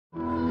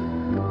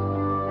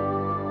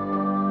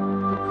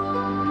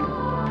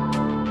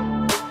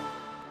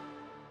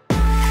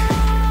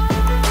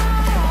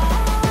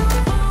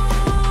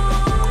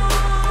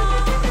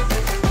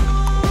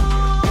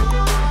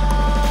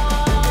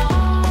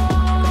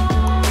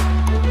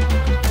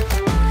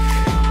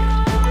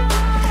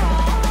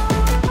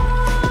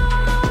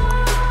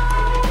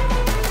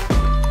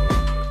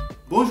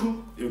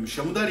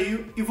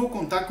e vou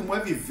contar como é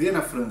viver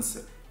na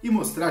França e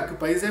mostrar que o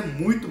país é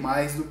muito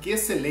mais do que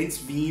excelentes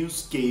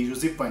vinhos,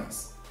 queijos e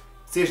pães.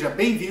 Seja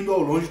bem-vindo ao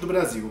Longe do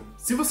Brasil.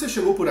 Se você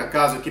chegou por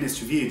acaso aqui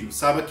neste vídeo,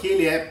 saiba que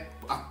ele é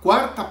a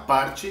quarta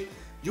parte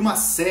de uma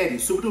série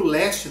sobre o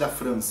leste da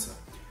França.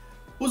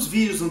 Os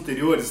vídeos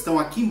anteriores estão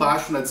aqui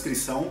embaixo na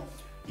descrição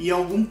e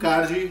algum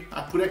card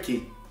por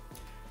aqui.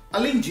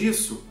 Além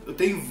disso, eu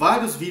tenho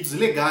vários vídeos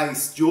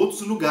legais de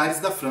outros lugares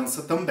da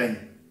França também.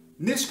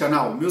 Neste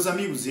canal, meus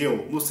amigos e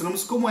eu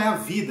mostramos como é a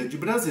vida de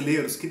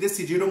brasileiros que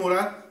decidiram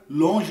morar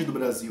longe do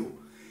Brasil.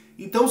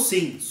 Então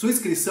sim, sua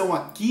inscrição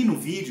aqui no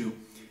vídeo,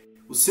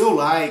 o seu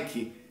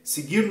like,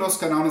 seguir nosso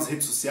canal nas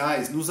redes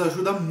sociais nos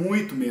ajuda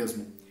muito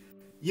mesmo.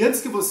 E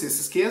antes que você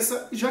se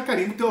esqueça, já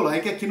carimba o teu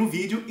like aqui no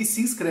vídeo e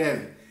se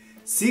inscreve.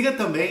 Siga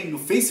também no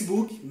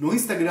Facebook, no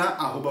Instagram,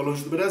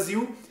 @Longe do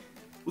Brasil.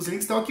 Os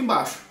links estão aqui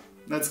embaixo,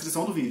 na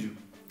descrição do vídeo.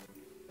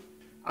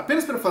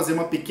 Apenas para fazer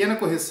uma pequena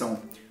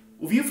correção.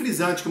 O vinho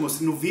frisante que eu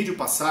mostrei no vídeo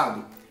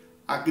passado,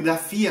 a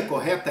grafia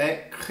correta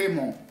é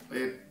Cremant,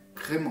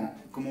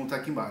 como está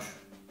aqui embaixo.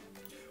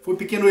 Foi um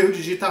pequeno erro de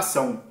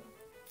digitação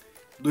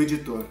do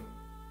editor.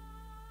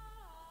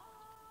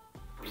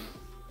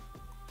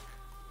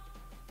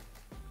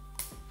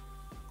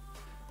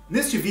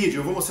 Neste vídeo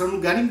eu vou mostrar um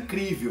lugar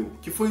incrível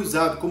que foi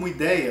usado como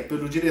ideia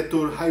pelo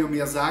diretor Hayao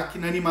Miyazaki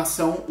na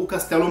animação O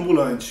Castelo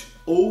Ambulante,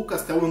 ou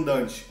Castelo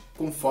Andante,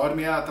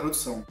 conforme a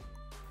tradução.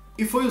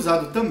 E foi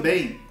usado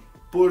também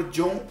por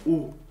John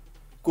Woo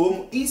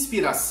como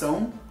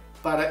inspiração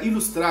para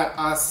ilustrar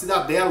a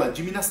cidadela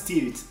de Minas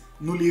Tirith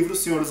no livro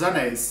Senhor dos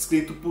Anéis,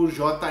 escrito por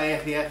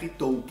J.R.R.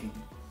 Tolkien,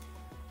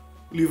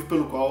 livro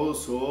pelo qual eu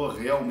sou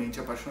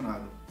realmente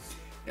apaixonado.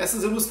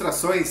 Essas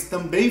ilustrações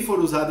também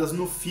foram usadas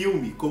no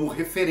filme como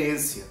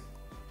referência.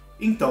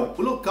 Então,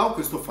 o local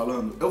que eu estou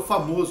falando é o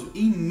famoso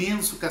e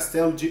imenso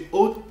Castelo de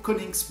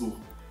Haut-Koenigsbourg,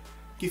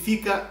 que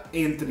fica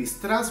entre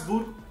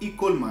Estrasburgo e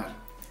Colmar.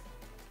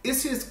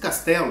 Esse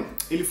castelo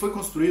ele foi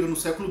construído no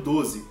século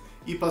XII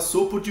e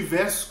passou por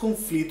diversos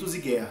conflitos e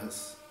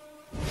guerras.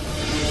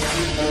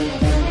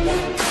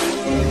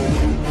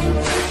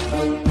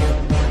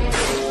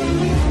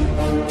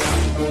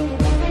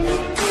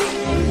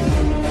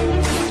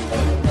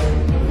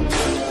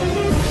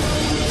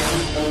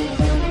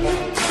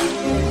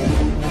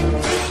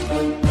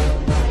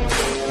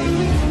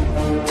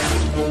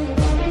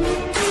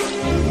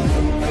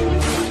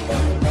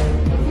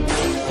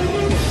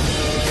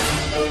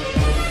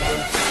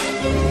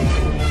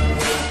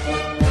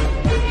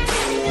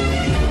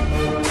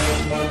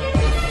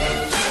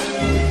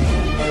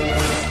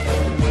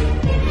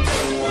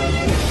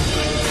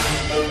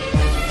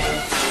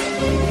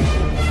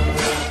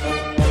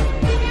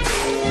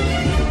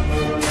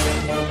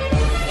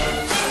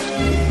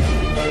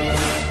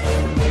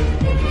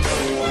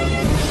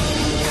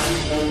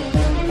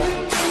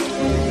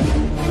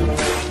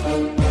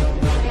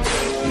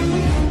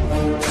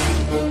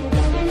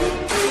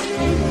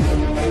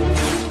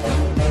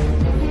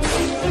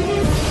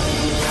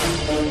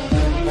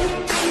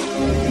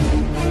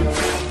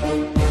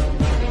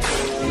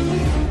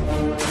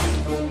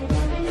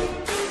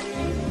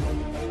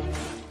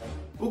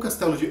 O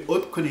Castelo de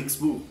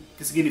Haut-Koenigsbourg,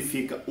 que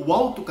significa o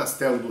Alto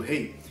Castelo do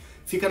Rei,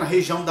 fica na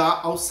região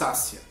da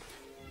Alsácia,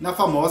 na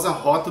famosa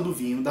Rota do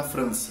Vinho da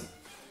França,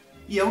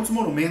 e é um dos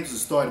monumentos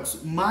históricos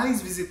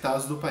mais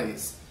visitados do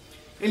país.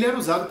 Ele era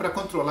usado para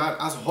controlar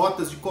as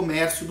rotas de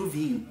comércio do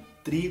vinho,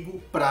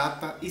 trigo,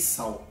 prata e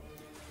sal.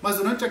 Mas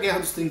durante a Guerra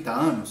dos 30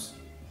 Anos,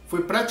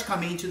 foi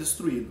praticamente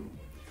destruído,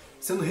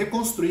 sendo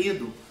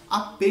reconstruído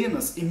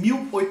apenas em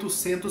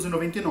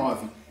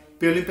 1899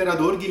 pelo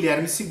imperador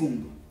Guilherme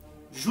II,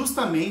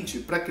 justamente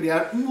para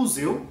criar um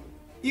museu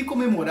e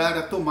comemorar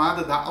a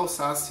tomada da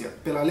Alsácia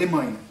pela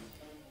Alemanha.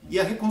 E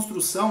a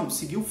reconstrução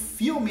seguiu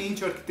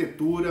fielmente a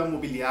arquitetura,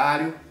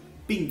 mobiliário,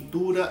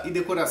 pintura e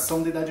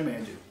decoração da Idade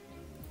Média.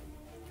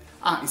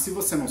 E se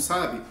você não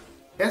sabe,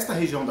 esta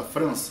região da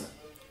França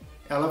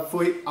ela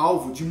foi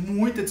alvo de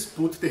muita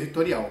disputa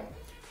territorial.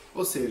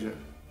 Ou seja,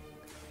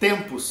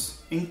 tempos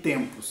em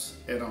tempos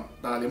eram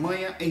da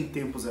Alemanha, em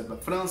tempos era da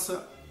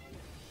França,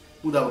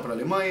 mudava para a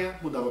Alemanha,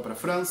 mudava para a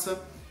França,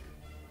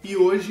 e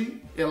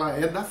hoje ela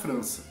é da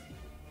França,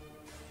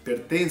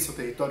 pertence ao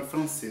território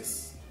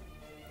francês.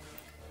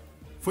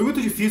 Foi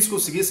muito difícil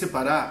conseguir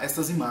separar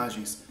estas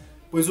imagens,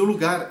 pois o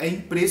lugar é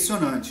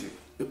impressionante.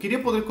 Eu queria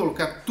poder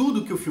colocar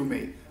tudo que eu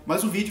filmei,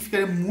 mas o vídeo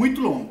ficaria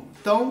muito longo,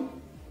 então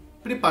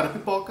prepara a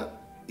pipoca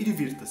e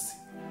divirta-se.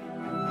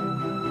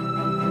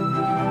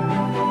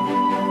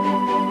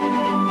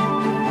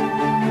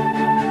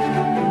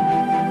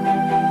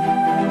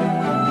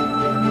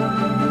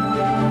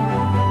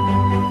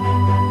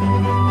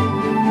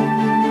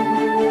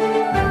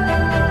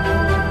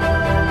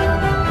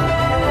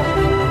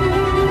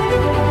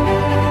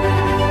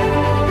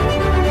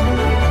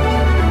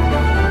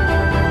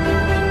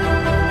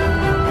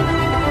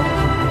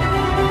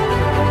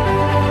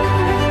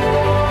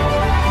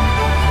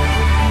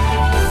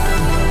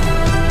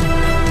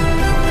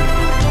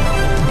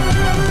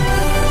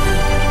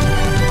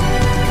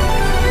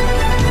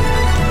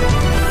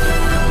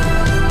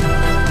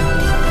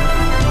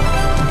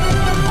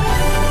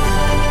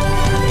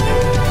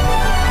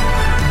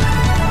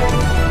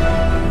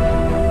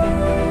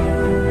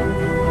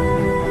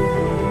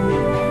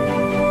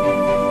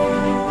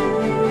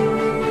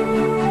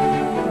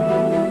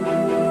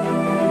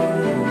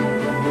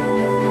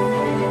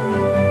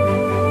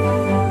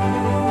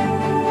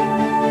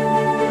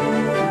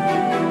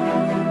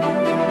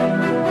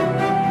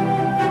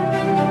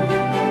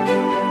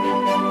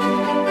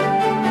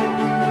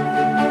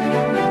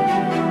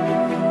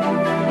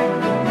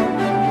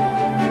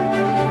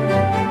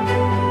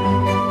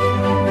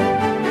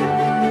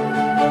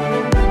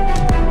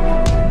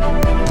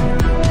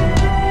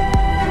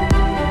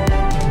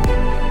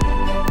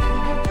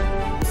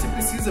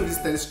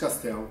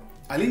 castelo.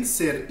 Além de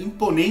ser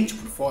imponente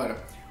por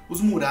fora,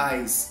 os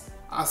murais,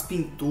 as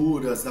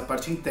pinturas da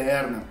parte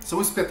interna são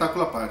um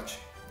espetáculo à parte.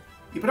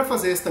 E para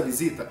fazer esta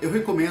visita, eu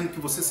recomendo que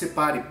você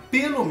separe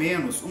pelo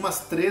menos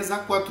umas 3 a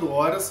 4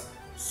 horas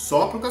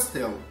só para o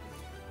castelo.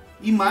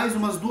 E mais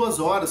umas 2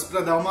 horas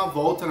para dar uma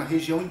volta na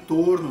região em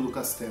torno do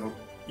castelo.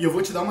 E eu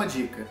vou te dar uma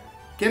dica.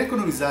 Quer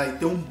economizar e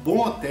ter um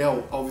bom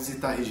hotel ao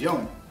visitar a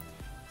região?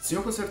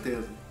 Sim, com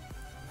certeza.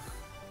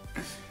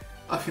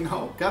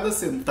 Afinal, cada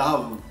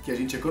centavo que a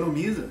gente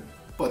economiza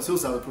pode ser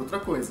usado para outra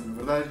coisa, não é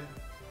verdade?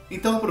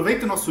 Então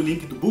aproveita o nosso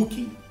link do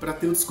Booking para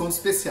ter os descontos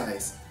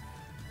especiais.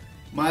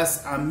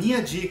 Mas a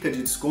minha dica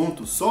de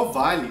desconto só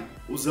vale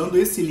usando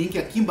esse link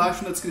aqui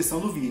embaixo na descrição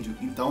do vídeo.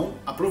 Então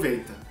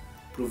aproveita.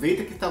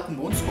 Aproveita que está com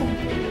bom desconto.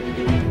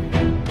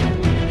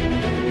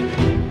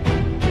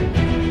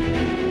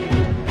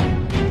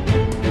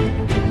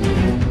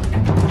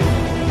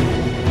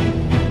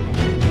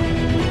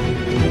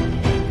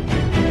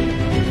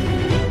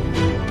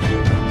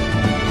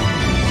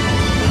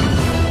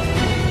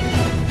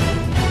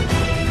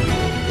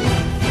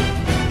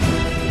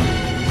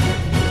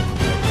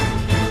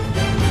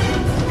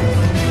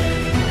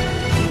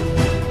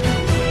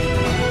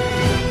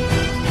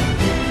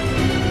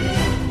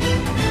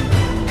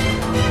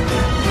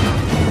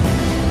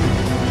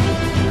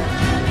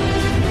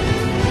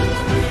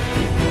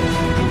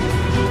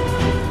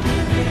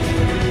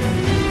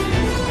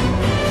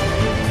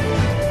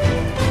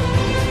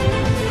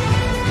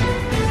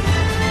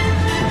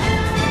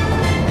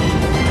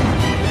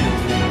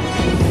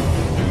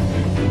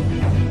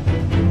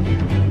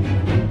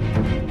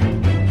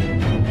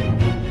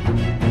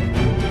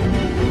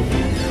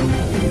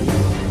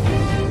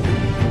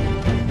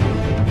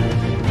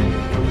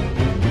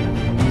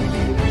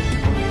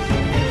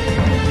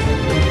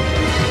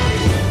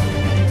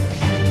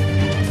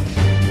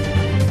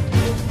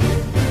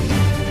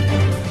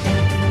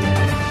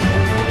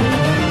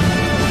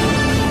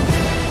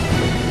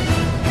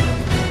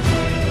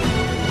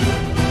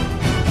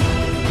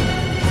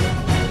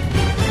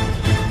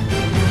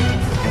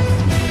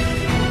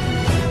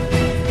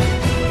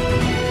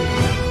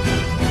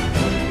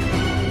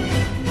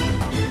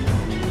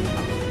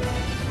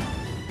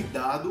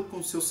 Com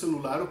o seu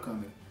celular ou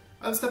câmera.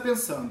 Aí você está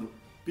pensando,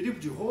 perigo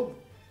de roubo?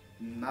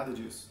 Nada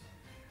disso.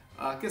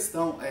 A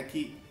questão é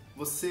que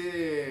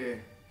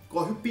você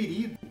corre o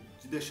perigo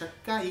de deixar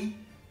cair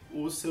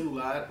o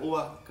celular ou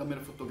a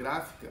câmera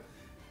fotográfica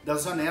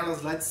das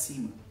janelas lá de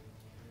cima.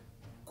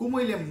 Como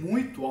ele é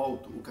muito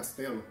alto, o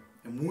castelo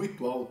é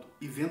muito alto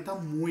e venta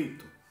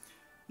muito.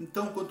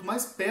 Então, quanto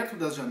mais perto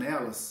das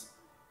janelas,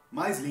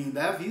 mais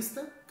linda é a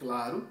vista,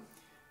 claro,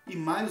 e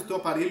mais o teu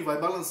aparelho vai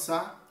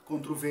balançar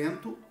contra o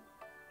vento.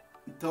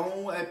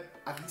 Então é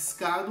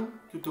arriscado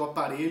que o teu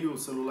aparelho, o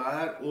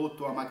celular ou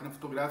tua máquina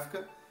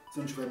fotográfica, se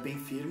não estiver bem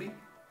firme,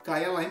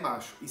 caia lá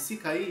embaixo. E se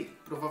cair,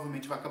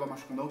 provavelmente vai acabar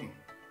machucando alguém.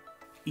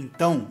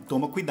 Então,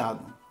 toma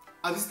cuidado.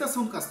 A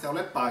visitação do castelo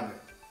é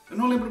paga. Eu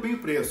não lembro bem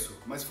o preço,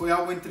 mas foi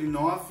algo entre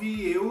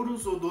 9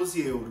 euros ou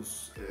 12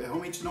 euros. Eu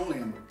realmente não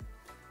lembro.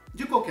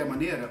 De qualquer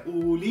maneira,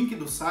 o link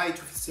do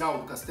site oficial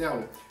do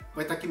castelo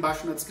vai estar aqui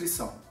embaixo na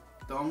descrição.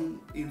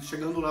 Então,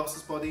 chegando lá,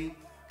 vocês podem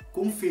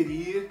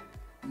conferir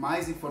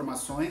mais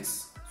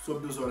informações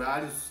sobre os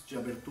horários de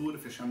abertura,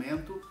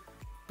 fechamento,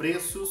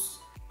 preços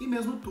e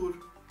mesmo o tour.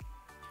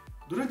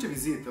 Durante a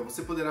visita,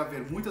 você poderá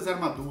ver muitas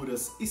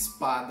armaduras,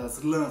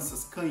 espadas,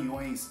 lanças,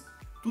 canhões,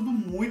 tudo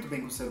muito bem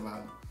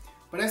conservado.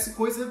 Parece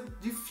coisa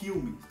de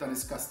filme estar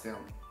nesse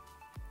castelo.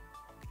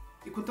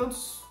 E com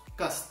tantos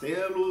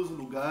castelos,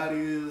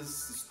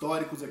 lugares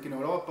históricos aqui na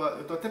Europa,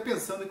 eu estou até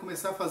pensando em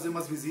começar a fazer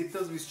umas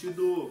visitas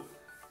vestido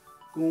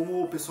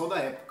como o pessoal da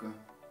época.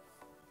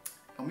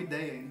 É uma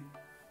ideia, hein?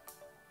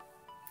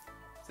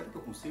 Será que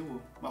eu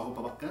consigo uma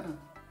roupa bacana?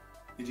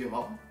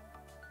 Medieval?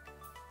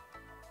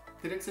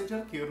 Teria que ser de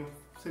arqueiro,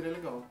 seria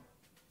legal.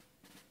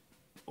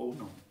 Ou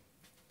não.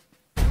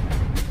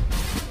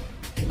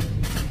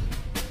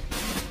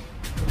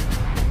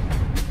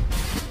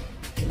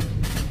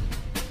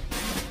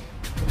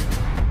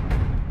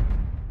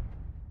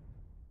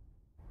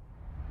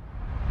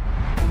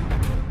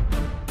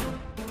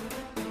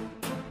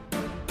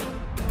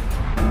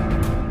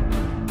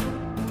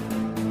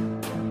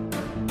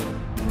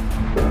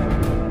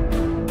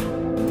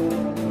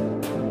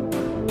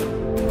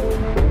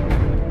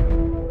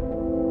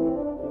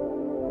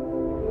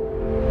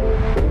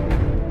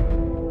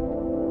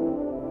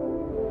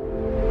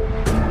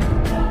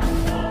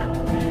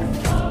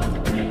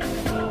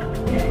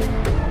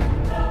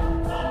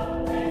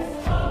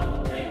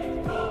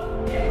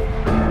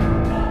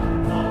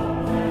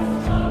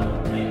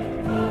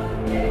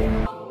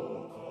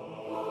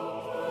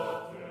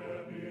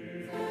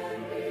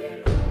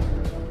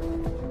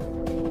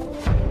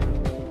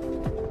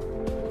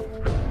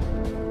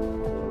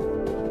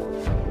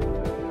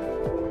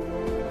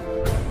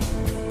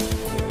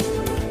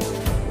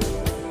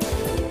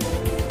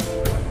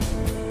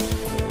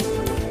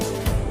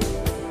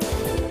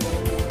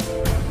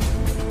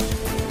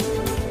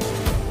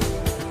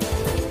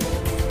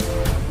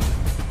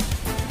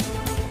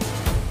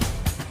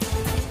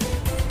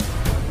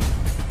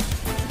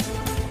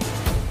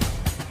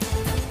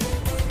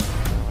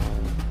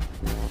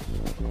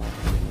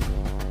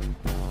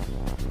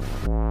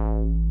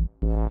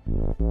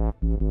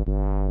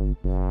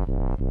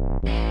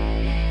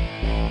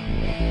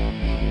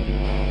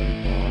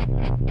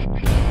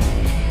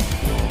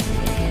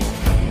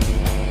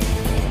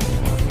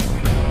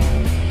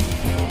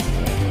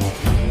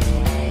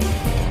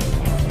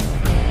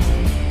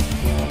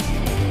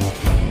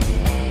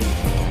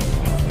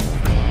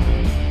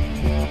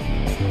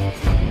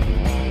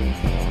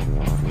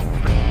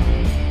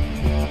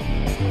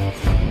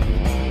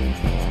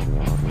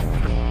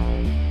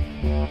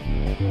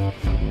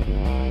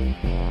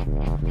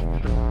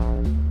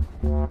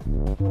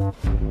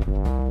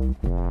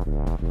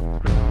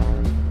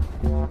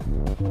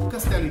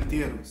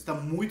 dinheiro está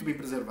muito bem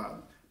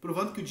preservado,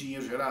 provando que o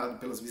dinheiro gerado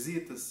pelas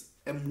visitas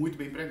é muito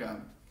bem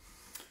empregado.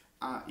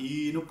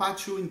 E no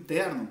pátio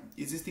interno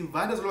existem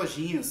várias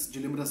lojinhas de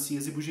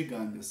lembrancinhas e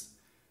bugigangas,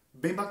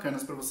 bem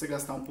bacanas para você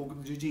gastar um pouco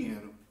de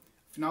dinheiro.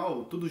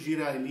 Afinal, tudo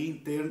gira ali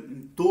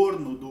em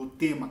torno do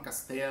tema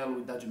castelo,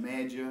 Idade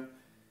Média.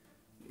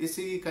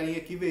 Esse carinha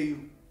aqui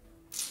veio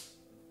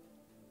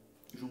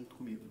junto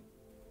comigo.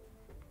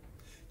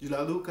 De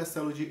lá do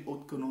Castelo de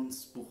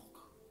Haut-Koenigsbourg,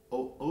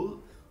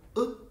 ou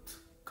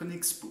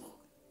Haut-Koenigsbourg.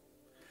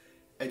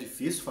 É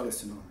difícil falar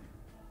esse nome.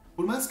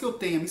 Por mais que eu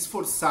tenha me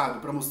esforçado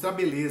para mostrar a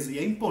beleza e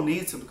a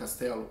imponência do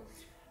castelo,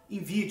 em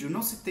vídeo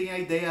não se tem a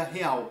ideia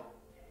real,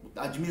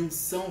 a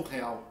dimensão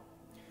real.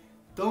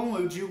 Então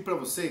eu digo para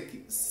você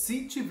que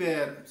se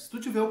tu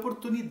tiver a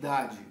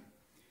oportunidade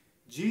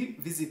de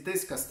visitar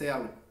esse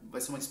castelo, vai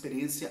ser uma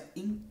experiência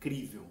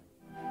incrível.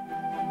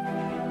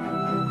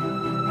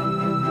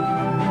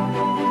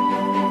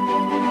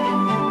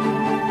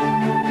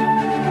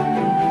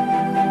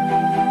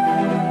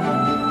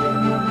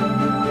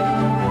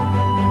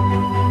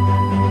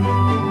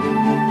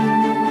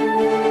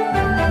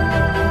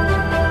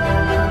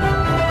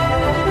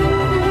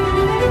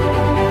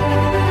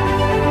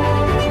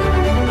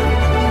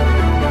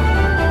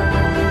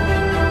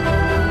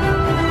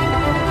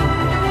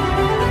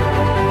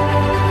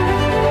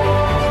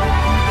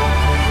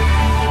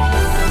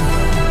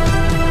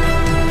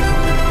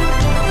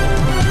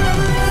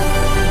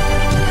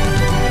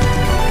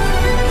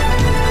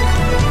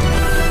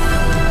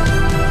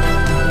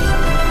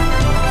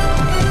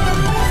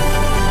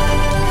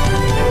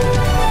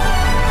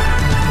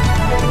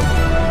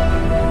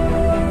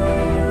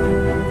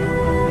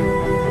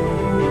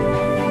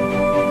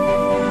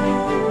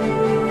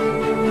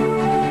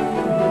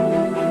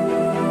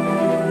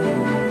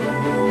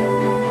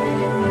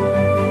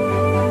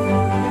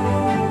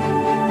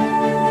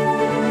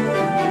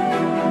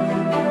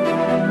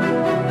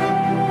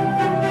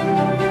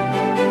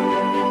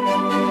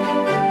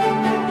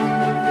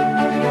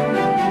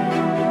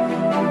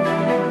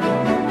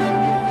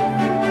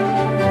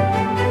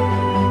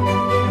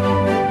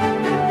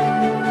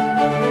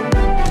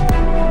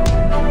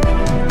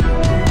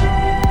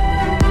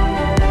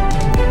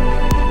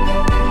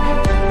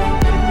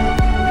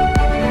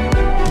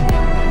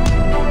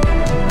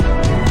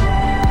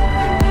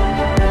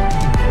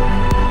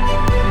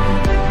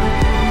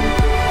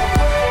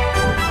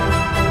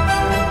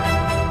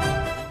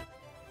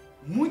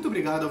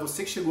 Obrigado a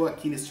você que chegou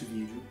aqui neste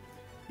vídeo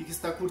e que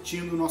está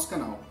curtindo o nosso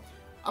canal.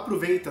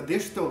 Aproveita,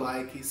 deixa o teu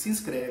like, se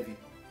inscreve.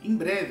 Em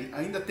breve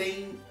ainda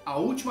tem a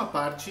última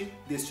parte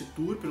deste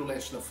tour pelo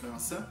leste da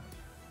França.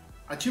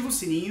 Ativa o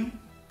sininho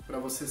para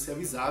você ser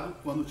avisado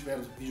quando tiver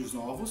vídeos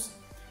novos.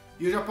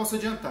 E eu já posso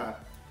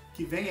adiantar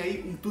que vem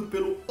aí um tour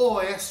pelo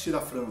oeste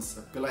da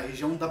França, pela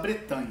região da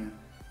Bretanha.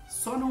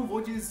 Só não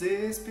vou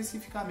dizer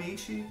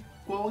especificamente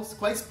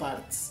quais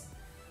partes,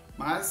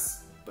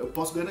 mas eu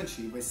posso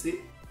garantir, vai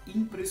ser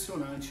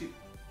impressionante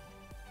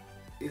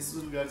esses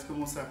lugares que eu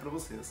vou mostrar para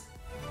vocês.